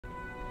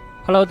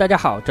Hello， 大家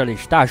好，这里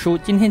是大叔，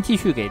今天继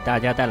续给大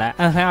家带来《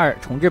暗黑2》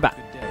重置版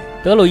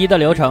德鲁伊的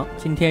流程。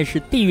今天是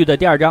地狱的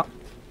第2章。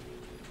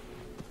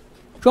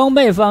装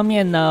备方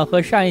面呢，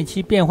和上一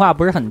期变化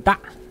不是很大。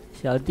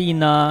小弟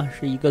呢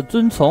是一个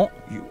遵从，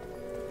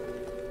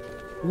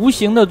无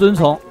形的遵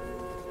从。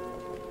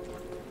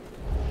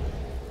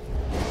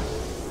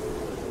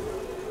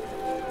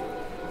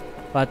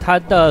把他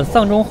的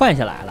丧钟换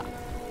下来了。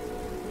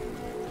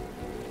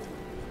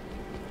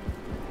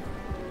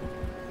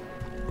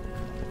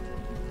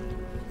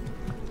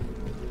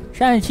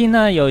上一期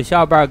呢，有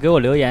小伙伴给我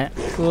留言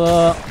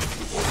说，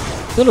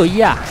德鲁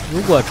伊啊，如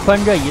果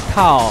穿着一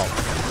套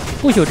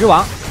不朽之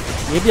王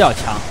也比较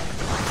强，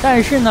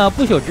但是呢，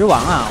不朽之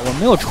王啊，我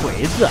没有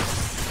锤子。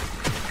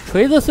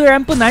锤子虽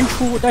然不难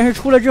出，但是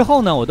出了之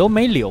后呢，我都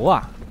没留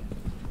啊。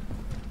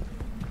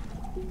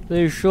所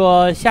以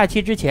说下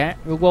期之前，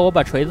如果我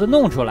把锤子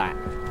弄出来，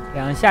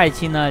然后下一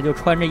期呢就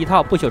穿着一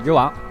套不朽之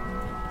王。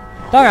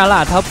当然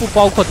了，它不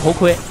包括头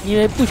盔，因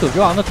为不朽之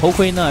王的头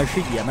盔呢是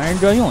野蛮人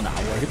专用的，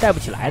我是戴不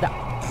起来的。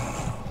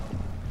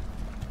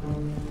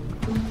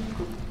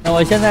那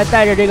我现在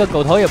戴着这个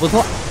狗头也不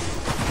错。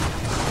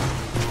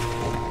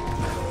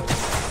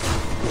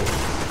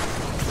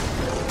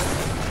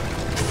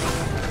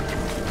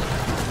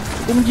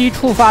攻击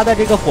触发的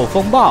这个火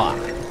风暴啊，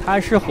它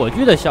是火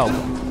炬的效果，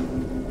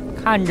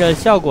看着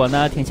效果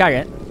呢挺吓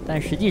人，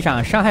但实际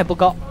上伤害不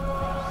高。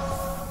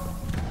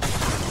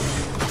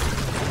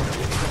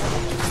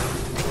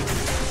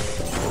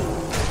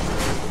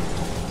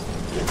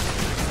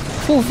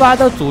触发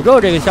的诅咒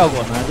这个效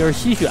果呢，就是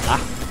吸血了。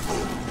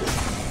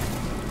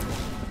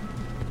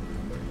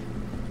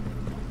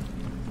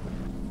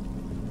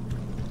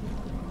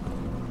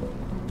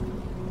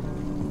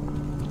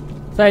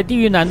在地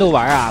狱难度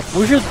玩啊，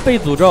不是被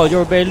诅咒就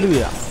是被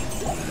绿啊。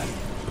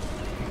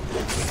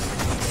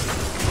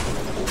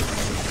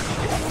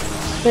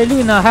被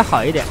绿呢还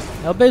好一点，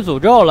要被诅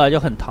咒了就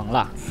很疼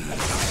了。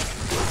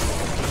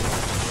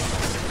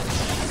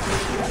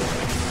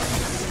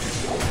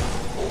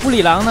物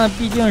理狼呢，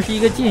毕竟是一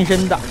个近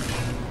身的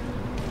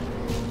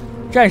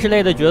战士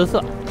类的角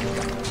色，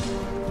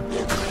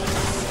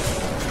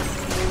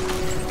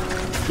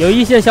有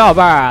一些小伙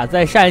伴啊，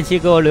在上一期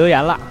给我留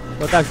言了，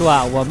说大叔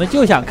啊，我们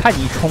就想看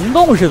你虫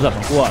洞是怎么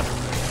过的，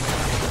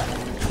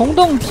虫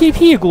洞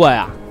TP 过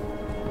呀，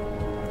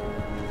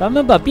咱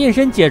们把变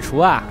身解除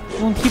啊，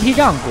用 TP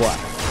杖过，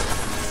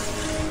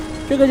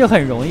这个就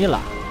很容易了。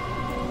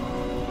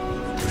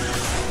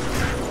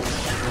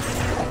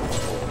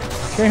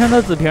身上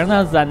的紫瓶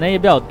呢，攒的也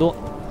比较多。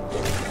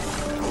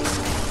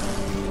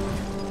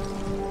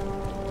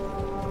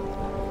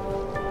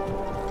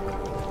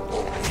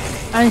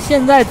按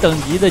现在等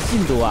级的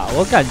进度啊，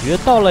我感觉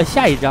到了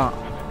下一章，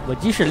我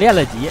即使练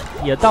了级，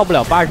也到不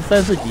了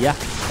83、4级啊。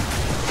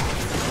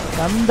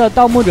咱们的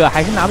盗墓者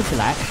还是拿不起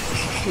来，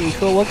所以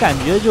说我感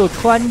觉就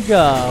穿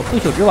着不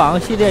朽之王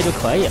系列就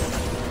可以了。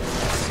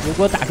如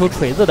果打出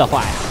锤子的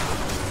话呀。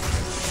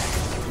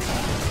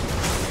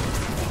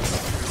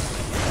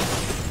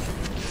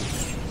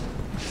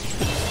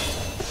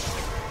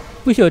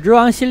不朽之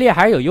王系列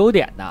还是有优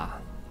点的，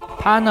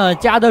它呢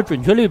加的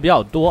准确率比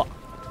较多，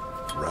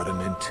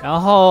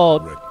然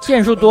后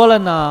剑术多了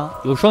呢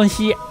有双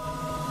吸，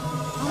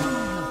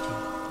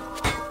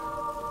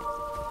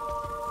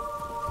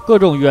各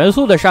种元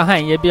素的伤害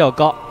也比较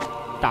高，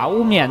打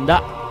污冕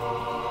的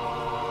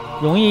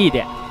容易一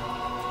点。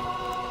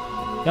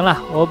行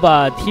了，我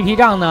把 TP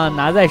杖呢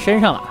拿在身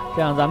上了，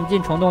这样咱们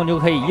进虫洞就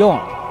可以用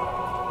了。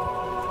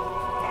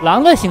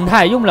狼的形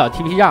态用不了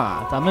TP 杖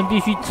啊，咱们必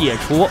须解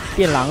除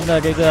变狼的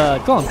这个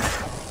状态。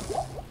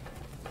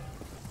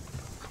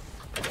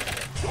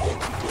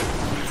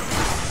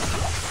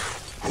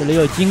这里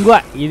有金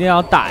怪，一定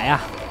要打呀！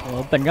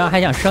我本章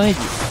还想升一级。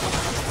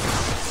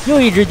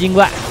又一只金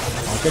怪，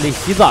这里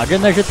洗澡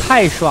真的是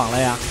太爽了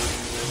呀！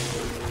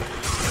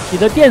洗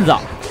的电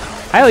澡，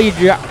还有一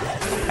只，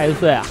开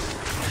碎啊！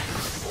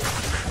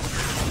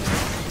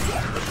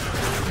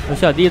我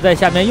小弟在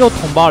下面又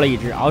捅爆了一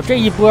只，这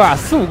一波啊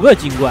4、5个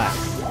金怪，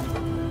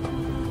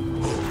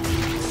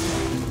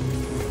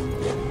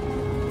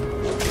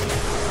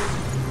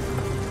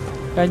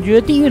感觉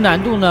地狱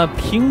难度呢，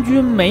平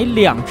均每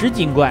2只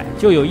金怪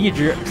就有1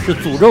只是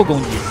诅咒攻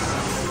击。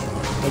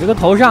我这个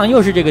头上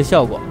又是这个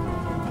效果。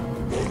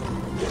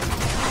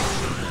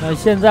那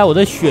现在我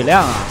的血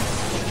量啊，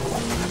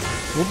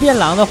不变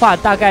狼的话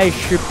大概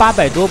是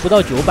800多，不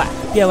到900，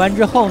变完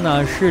之后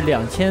呢是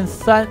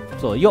2300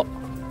左右。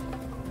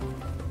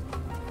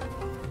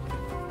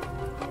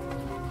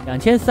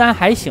2300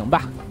还行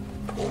吧。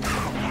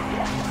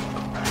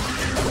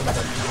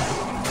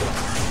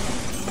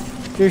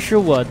这是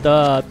我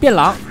的变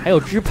狼，还有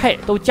支配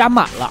都加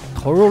满了，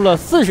投入了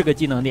40个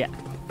技能点，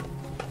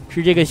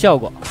是这个效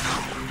果。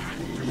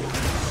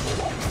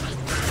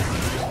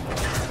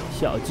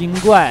小精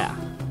怪啊！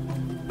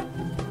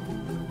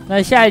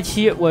那下一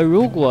期我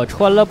如果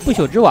穿了不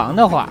朽之王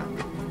的话，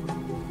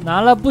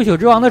拿了不朽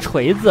之王的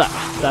锤子，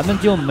咱们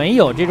就没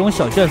有这种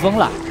小旋风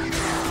了。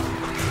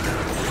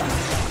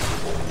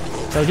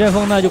小旋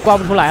风呢就刮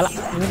不出来了。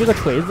因为这个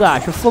锤子啊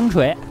是风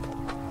锤，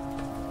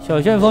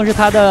小旋风是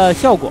它的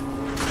效果。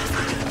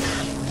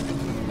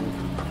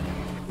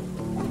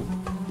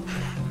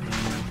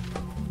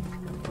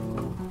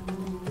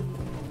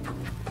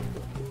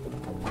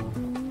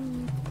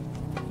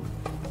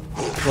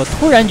我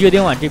突然决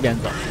定往这边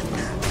走。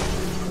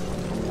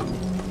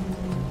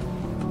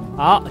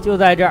好，就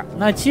在这儿。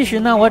那其实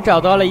呢，我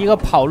找到了一个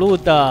跑路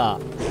的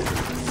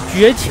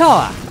诀窍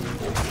啊，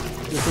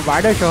就是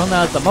玩的时候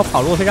呢，怎么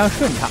跑路非常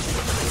顺畅。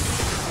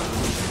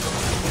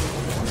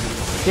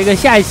这个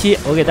下一期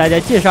我给大家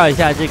介绍一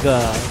下这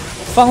个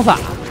方法。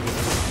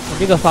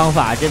这个方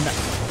法真的，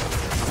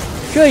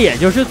这也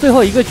就是最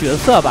后一个角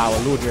色吧，我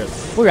录制的，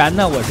不然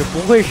呢，我是不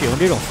会使用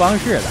这种方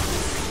式的。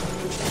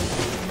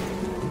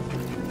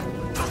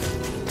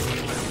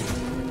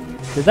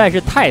实在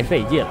是太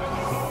费劲了。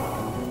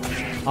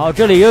好，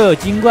这里又有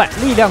精怪，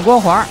力量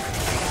光环，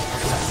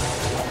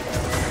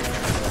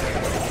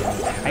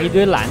还一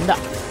堆蓝的。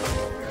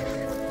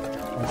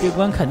这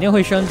关肯定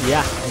会升级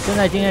啊！现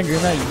在经验值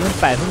呢已经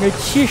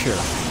70%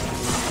了。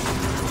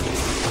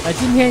那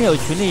今天有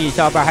群里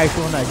小伙伴还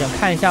说呢，想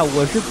看一下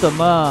我是怎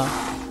么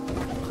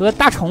和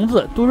大虫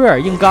子杜瑞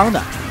尔硬刚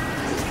的。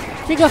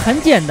这个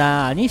很简单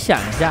啊，你想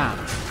一下，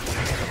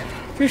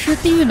这是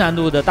地狱难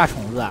度的大虫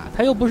子啊，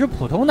它又不是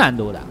普通难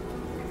度的。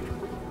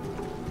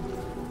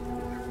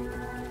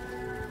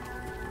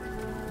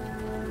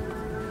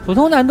普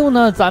通难度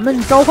呢，咱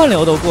们召唤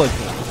流都过去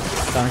了，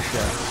当时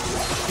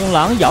用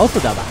狼咬死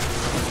的吧。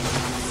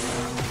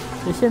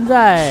这现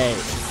在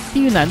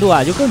地狱难度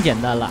啊就更简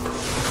单了。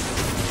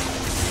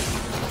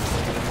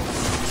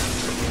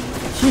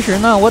其实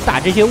呢，我打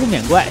这些污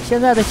冕怪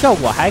现在的效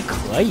果还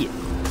可以，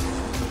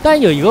但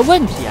有一个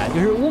问题啊，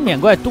就是污冕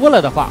怪多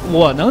了的话，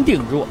我能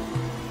顶住，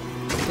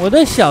我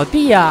的小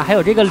弟啊，还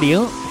有这个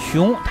灵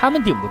熊他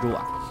们顶不住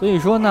啊。所以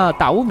说呢，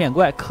打污冕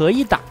怪可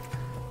以打，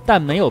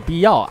但没有必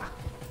要啊。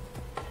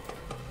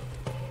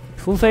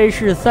除非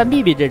是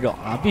3BB 这种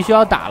啊，必须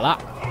要打了，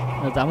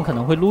那咱们可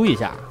能会撸一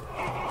下。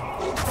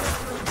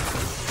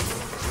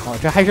哦，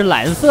这还是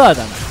蓝色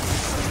的呢，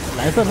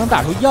蓝色能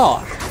打出药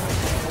啊！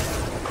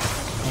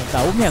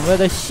打污冕怪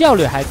的效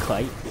率还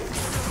可以，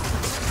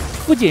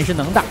不仅是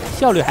能打，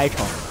效率还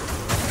成。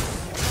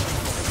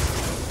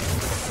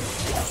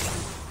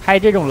开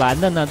这种蓝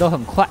的呢都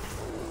很快，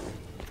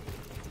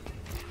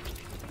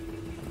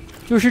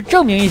就是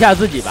证明一下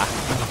自己吧。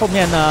后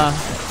面呢，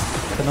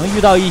可能遇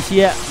到一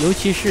些，尤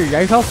其是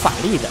燃烧法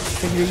力的，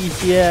甚至一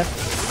些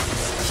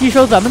吸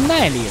收咱们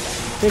耐力的，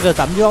这个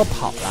咱们就要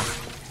跑了。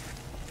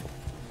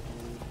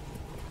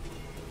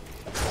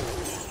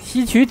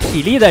吸取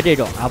体力的这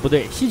种啊，不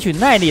对，吸取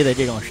耐力的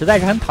这种实在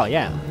是很讨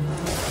厌啊！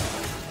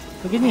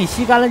就给你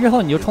吸干了之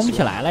后，你就冲不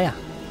起来了呀。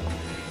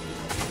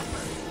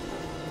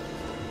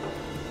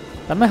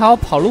咱们还要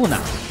跑路呢。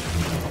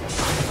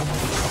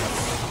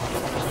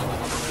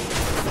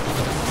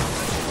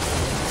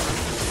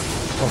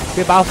哦，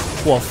这把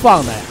火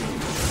放的呀，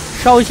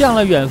烧向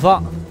了远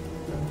方。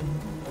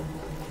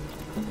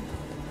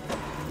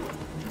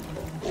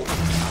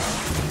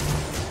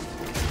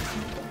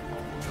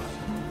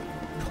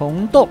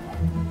虫洞，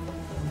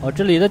哦，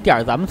这里的点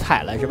儿咱们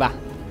踩了是吧？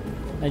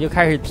那就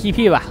开始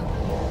TP 吧。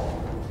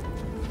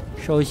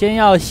首先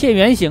要现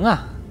原形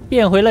啊，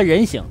变回了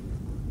人形。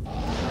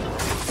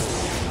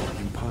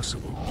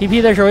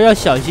TP 的时候要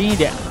小心一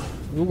点，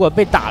如果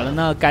被打了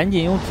呢，赶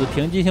紧用紫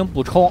瓶进行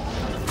补充。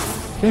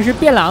平时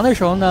变狼的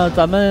时候呢，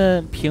咱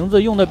们瓶子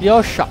用的比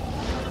较少，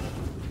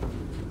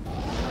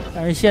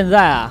但是现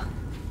在啊，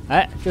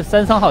哎，这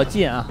3层好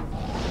进啊。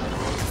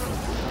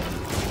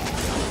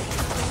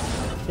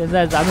现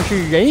在咱们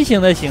是人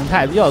形的形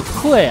态，比较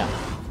脆啊。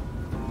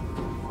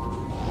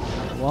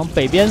往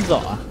北边走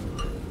啊。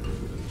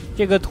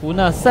这个图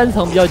呢，3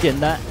层比较简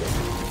单。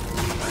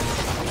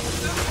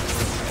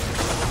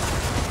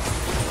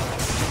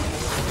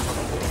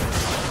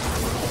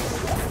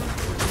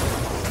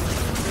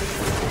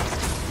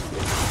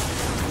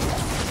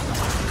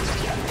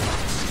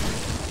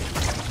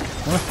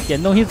行了，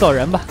捡东西走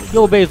人吧。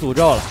又被诅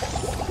咒了，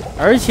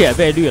而且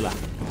被绿了。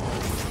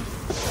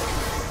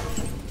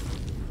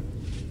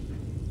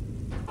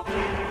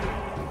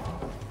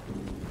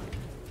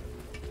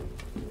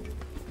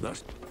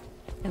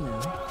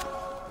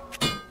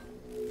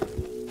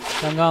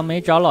刚刚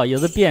没找老爷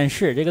子辨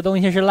识，这个东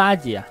西是垃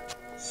圾啊。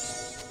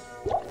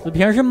紫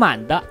瓶是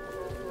满的。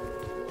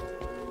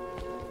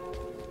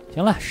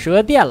行了，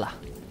蛇电了。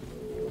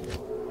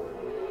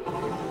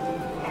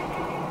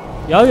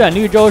遥远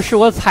绿洲是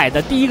我踩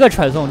的第一个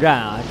传送站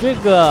啊，这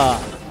个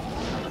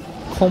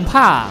恐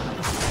怕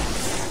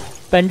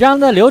本章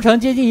的流程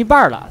接近一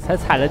半了，才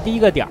踩了第一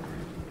个点儿。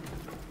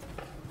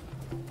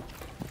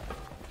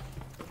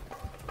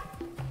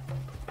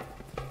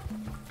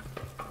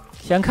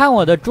想看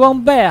我的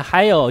装备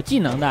还有技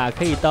能的，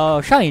可以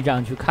到上一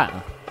章去看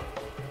啊。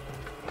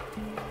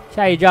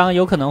下一章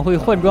有可能会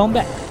换装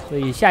备，所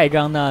以下一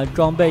章呢，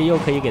装备又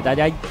可以给大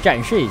家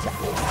展示一下。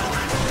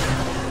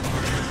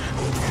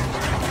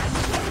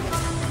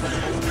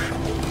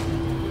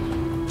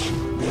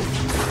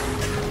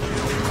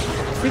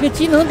这个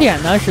技能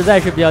点呢，实在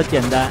是比较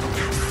简单。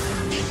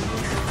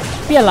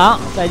变狼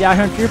再加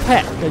上支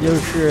配，这就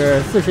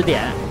是40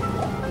点。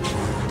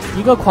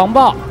一个狂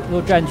暴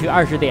又占据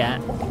20点，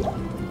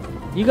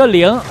一个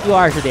0又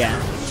20点，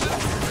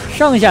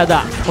剩下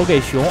的投给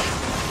熊。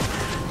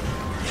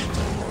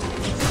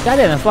加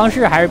点的方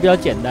式还是比较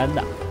简单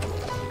的。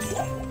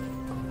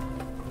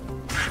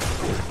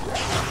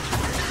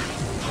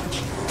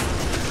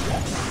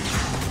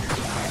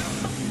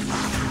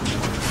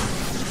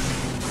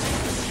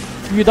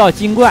遇到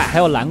金怪还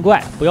有蓝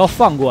怪，不要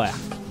放过呀！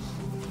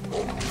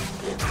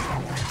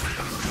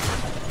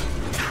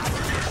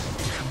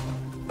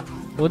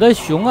我的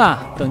熊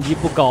啊，等级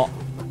不高，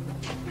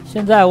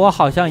现在我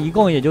好像一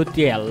共也就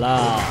点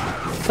了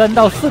3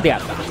到4点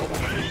吧，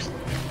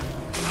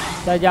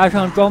再加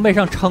上装备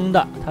上撑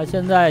的，它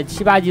现在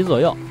7、8级左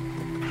右。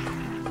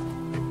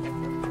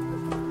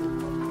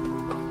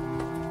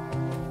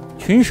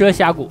群蛇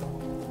峡谷，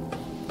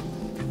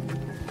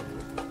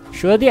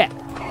蛇殿。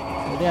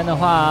蛇殿的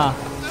话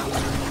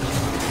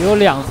只有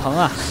2层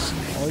啊！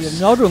有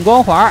瞄准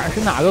光环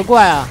是哪个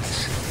怪啊？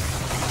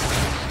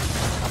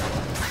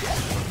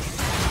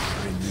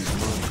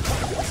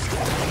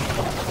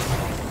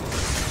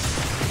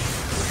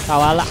打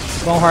完了，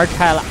光环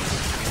拆了。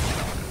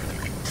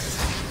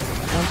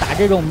想打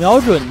这种瞄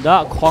准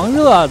的、狂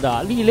热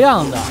的、力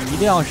量的，一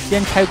定要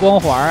先拆光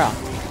环啊！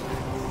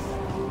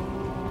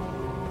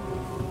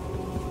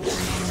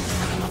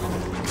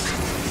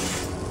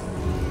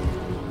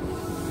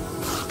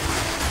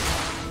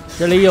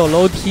这里有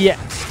楼梯，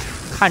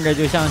看着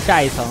就像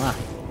下一层啊。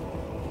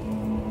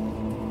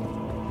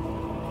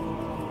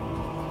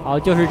好，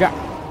就是这儿。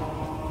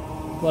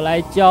过来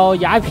教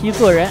牙皮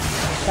做人，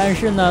但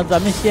是呢，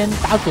咱们先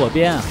打左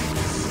边啊。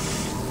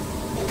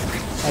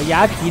把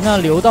牙皮呢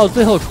留到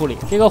最后处理。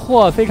这个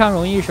货非常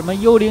容易什么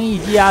幽灵一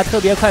击啊、特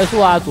别快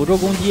速啊、诅咒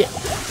攻击，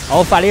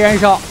好，法力燃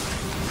烧。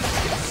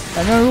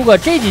反正如果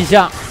这几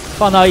项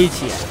放到一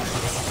起，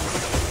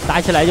打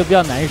起来就比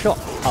较难受。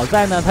好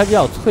在呢，它比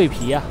较脆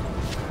皮啊。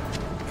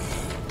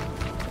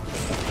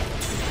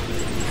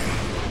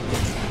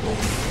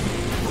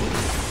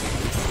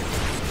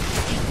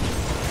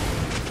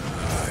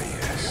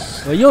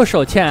我右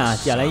手欠啊，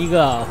捡了一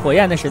个火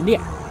焰的神殿，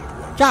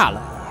炸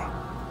了。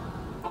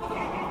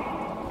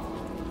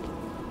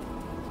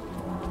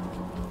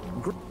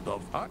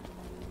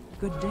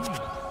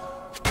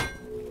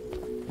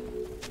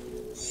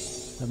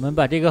咱们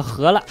把这个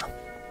合了。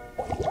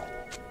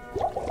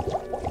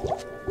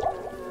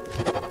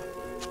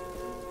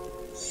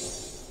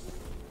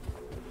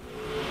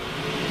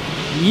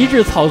一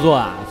致操作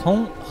啊，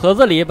从盒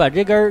子里把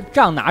这根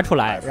杖拿出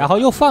来，然后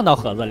又放到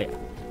盒子里。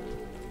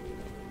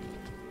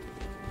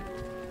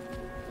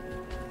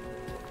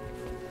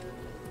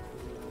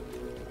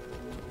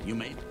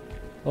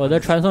我的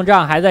传送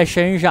杖还在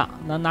身上，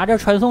那拿着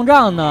传送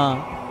杖呢，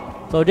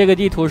走这个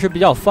地图是比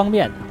较方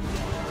便的。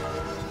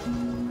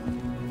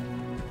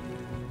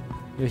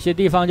有些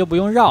地方就不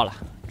用绕了，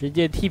直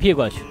接 TP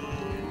过去。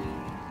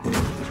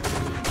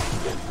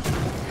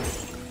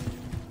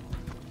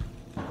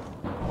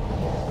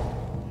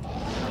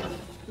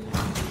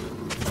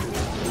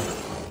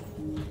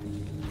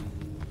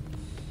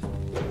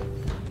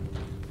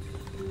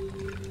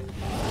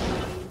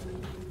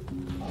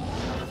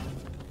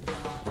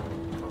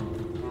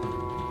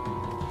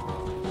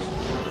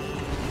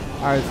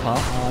2层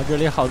啊，这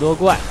里好多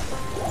怪，啊，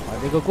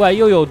这个怪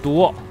又有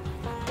毒。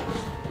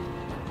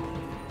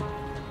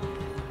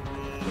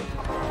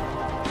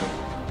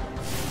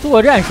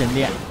作战神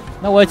殿，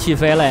那我起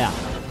飞了呀！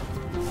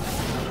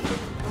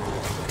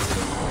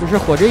这是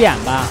火之眼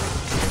吧？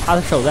他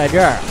的手在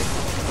这儿，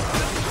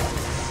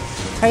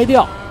拆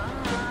掉。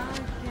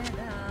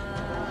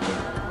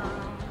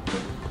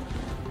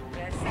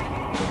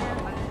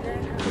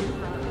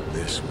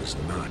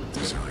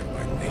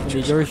这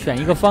里就是选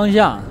一个方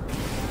向。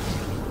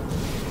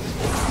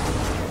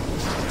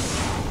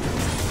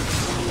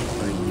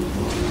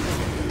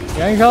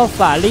燃烧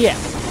法力，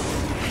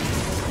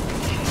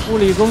物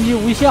理攻击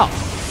无效。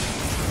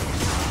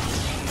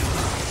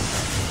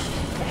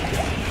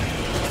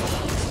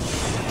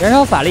燃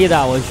烧法力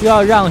的，我需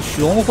要让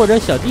熊或者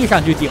小弟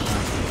上去顶，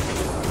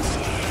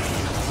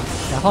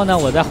然后呢，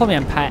我在后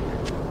面拍，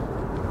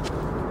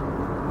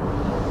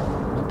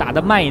打得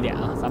慢一点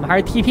啊，咱们还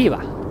是 TP 吧。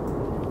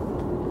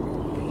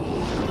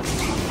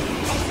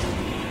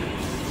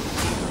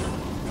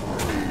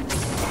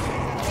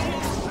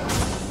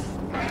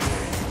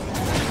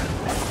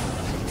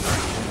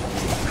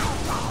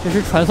这是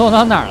传送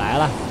到哪儿来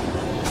了？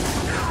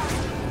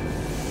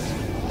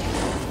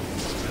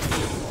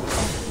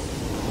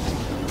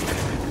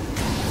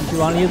继续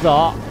往里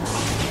走，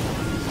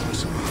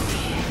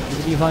这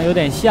个地方有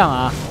点像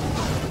啊，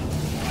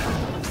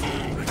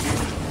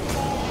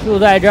就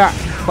在这儿，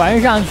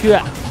传上去。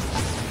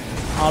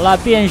好了，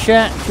变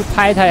身去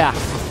拍他呀！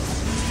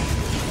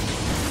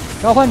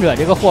召唤者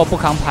这个货不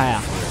抗拍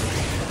啊！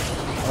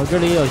我这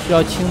里有需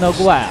要清的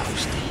怪啊。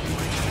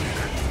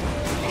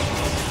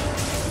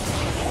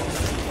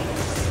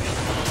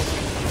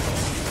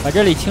把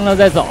这里清了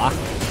再走啊！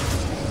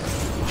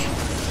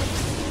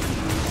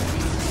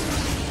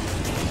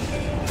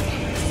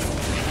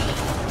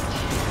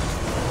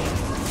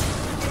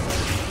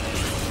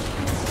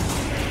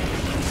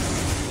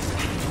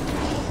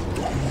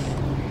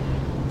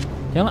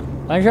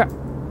完事儿。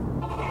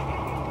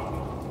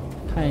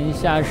看一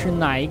下是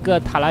哪一个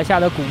塔拉夏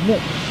的古墓，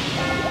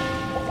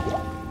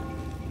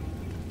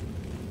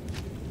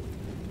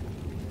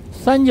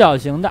三角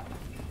形的。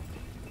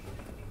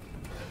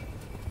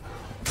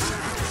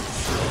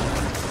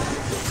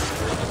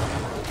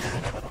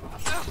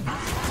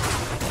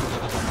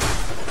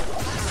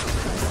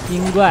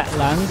金怪、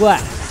蓝怪。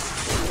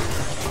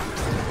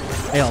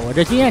哎呦，我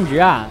这经验值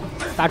啊，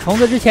打虫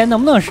子之前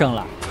能不能升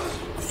了？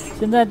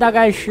现在大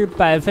概是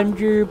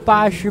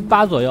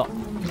88%左右。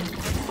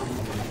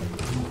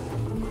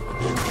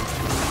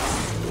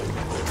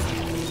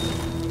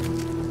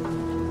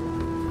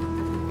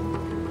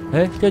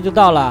哎，这就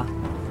到了。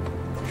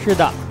是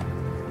的。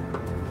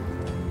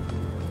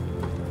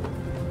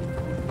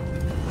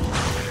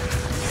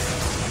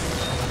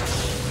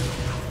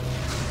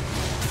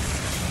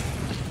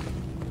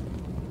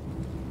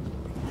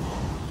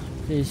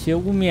这些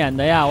无冕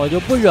的呀，我就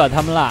不惹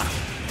他们了。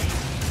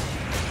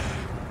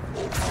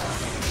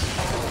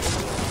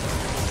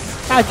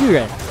大巨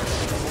人，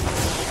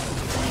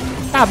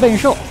大笨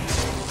兽，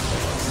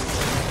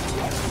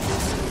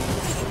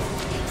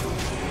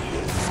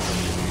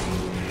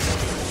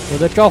我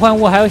的召唤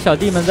物还有小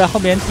弟们在后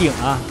面顶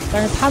啊，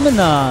但是他们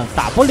呢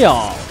打不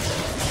了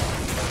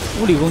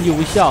物理攻击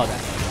无效的。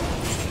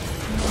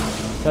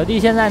小弟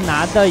现在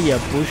拿的也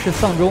不是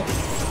丧钟。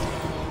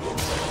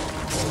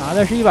拿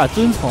的是一把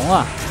遵从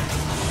啊！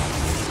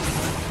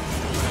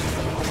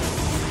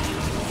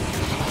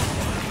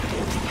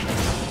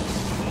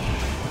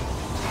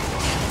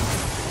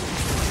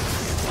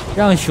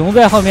让熊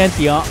在后面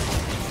顶，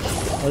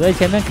我在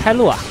前面开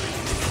路啊！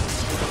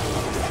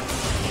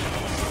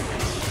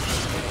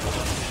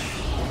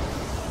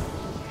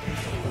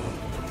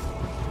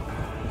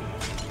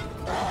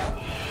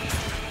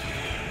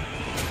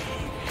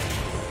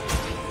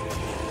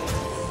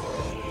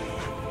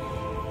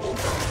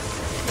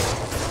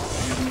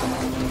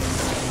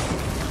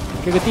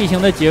这个地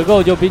形的结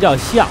构就比较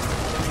像，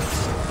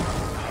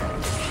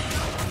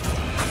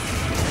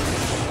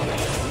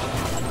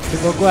这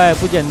个怪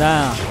不简单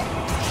啊！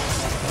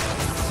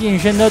近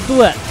身的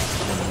盾，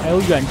还有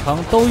远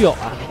程都有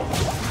啊。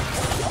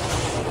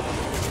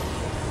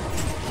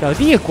小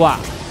弟挂，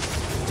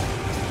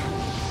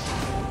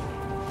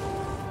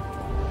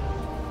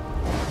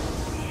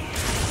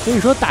所以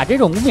说打这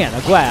种无冕的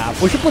怪啊，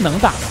不是不能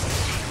打，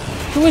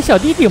是我小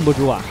弟顶不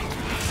住啊。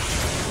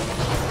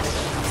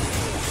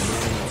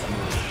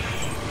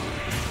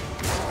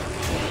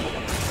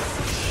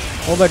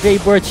我把这一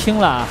波清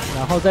了啊，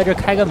然后在这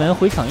开个门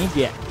回城一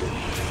边，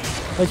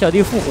和小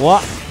弟复活，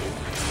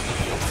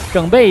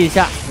整备一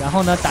下，然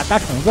后呢打大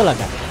虫子了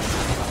该。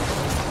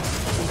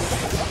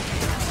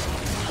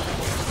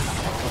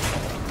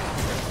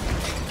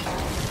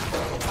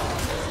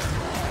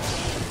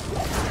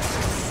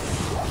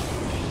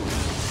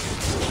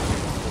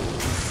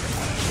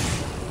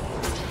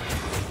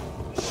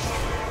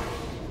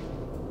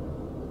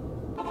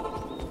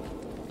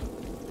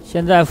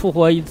现在复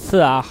活一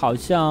次啊，好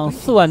像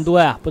4万多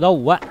呀，不到5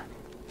万。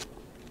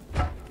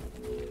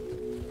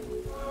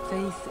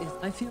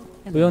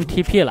不用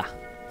TP 了，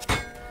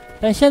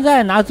但现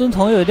在拿遵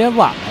从有点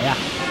晚了呀，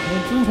因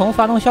为遵从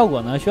发动效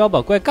果呢，需要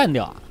把怪干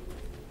掉啊。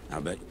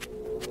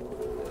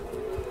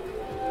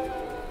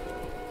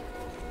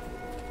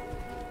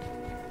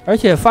而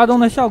且发动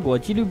的效果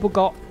几率不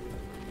高。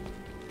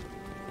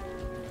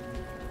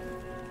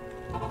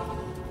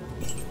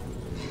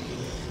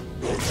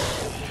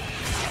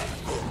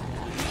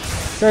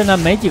这儿呢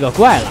没几个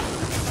怪了，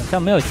好像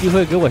没有机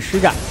会给我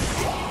施展，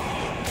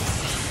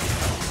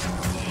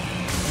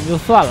那就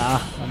算了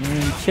啊，咱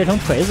们切成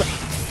锤子。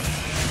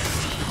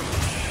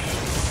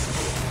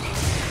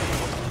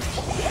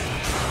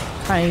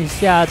看一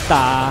下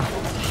打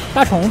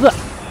大虫子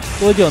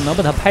多久能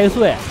把它拍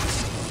碎。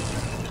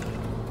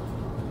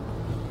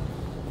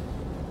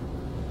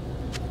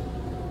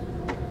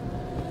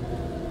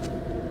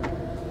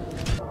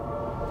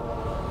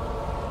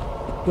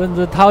棍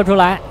子掏出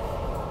来。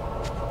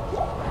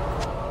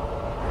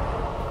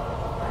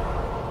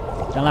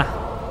行了，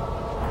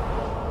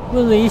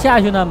棍子一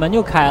下去呢，门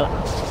就开了。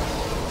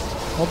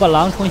我把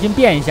狼重新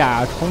变一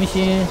下，重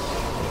新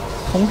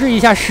统治一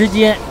下时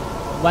间，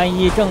万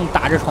一正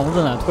打着虫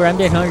子呢，突然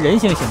变成人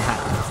形形态。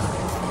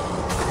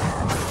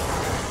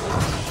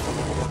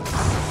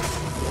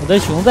我的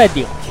熊在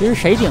顶，其实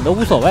谁顶都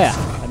无所谓啊，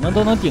反正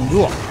都能顶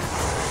住。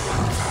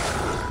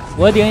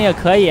我顶也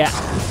可以。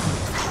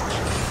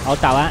好，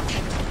打完。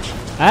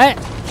哎，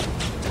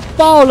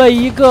爆了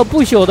一个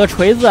不朽的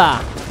锤子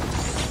啊！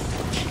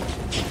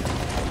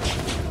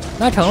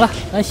那成了，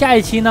那下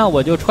一期呢，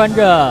我就穿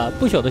着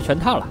不朽的全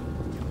套了。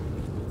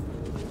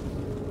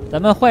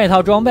咱们换一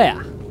套装备啊。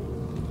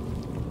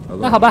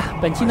那好吧，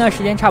本期呢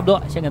时间差不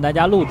多，先给大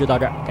家录制到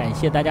这儿，感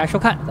谢大家收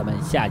看，咱们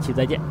下期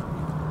再见。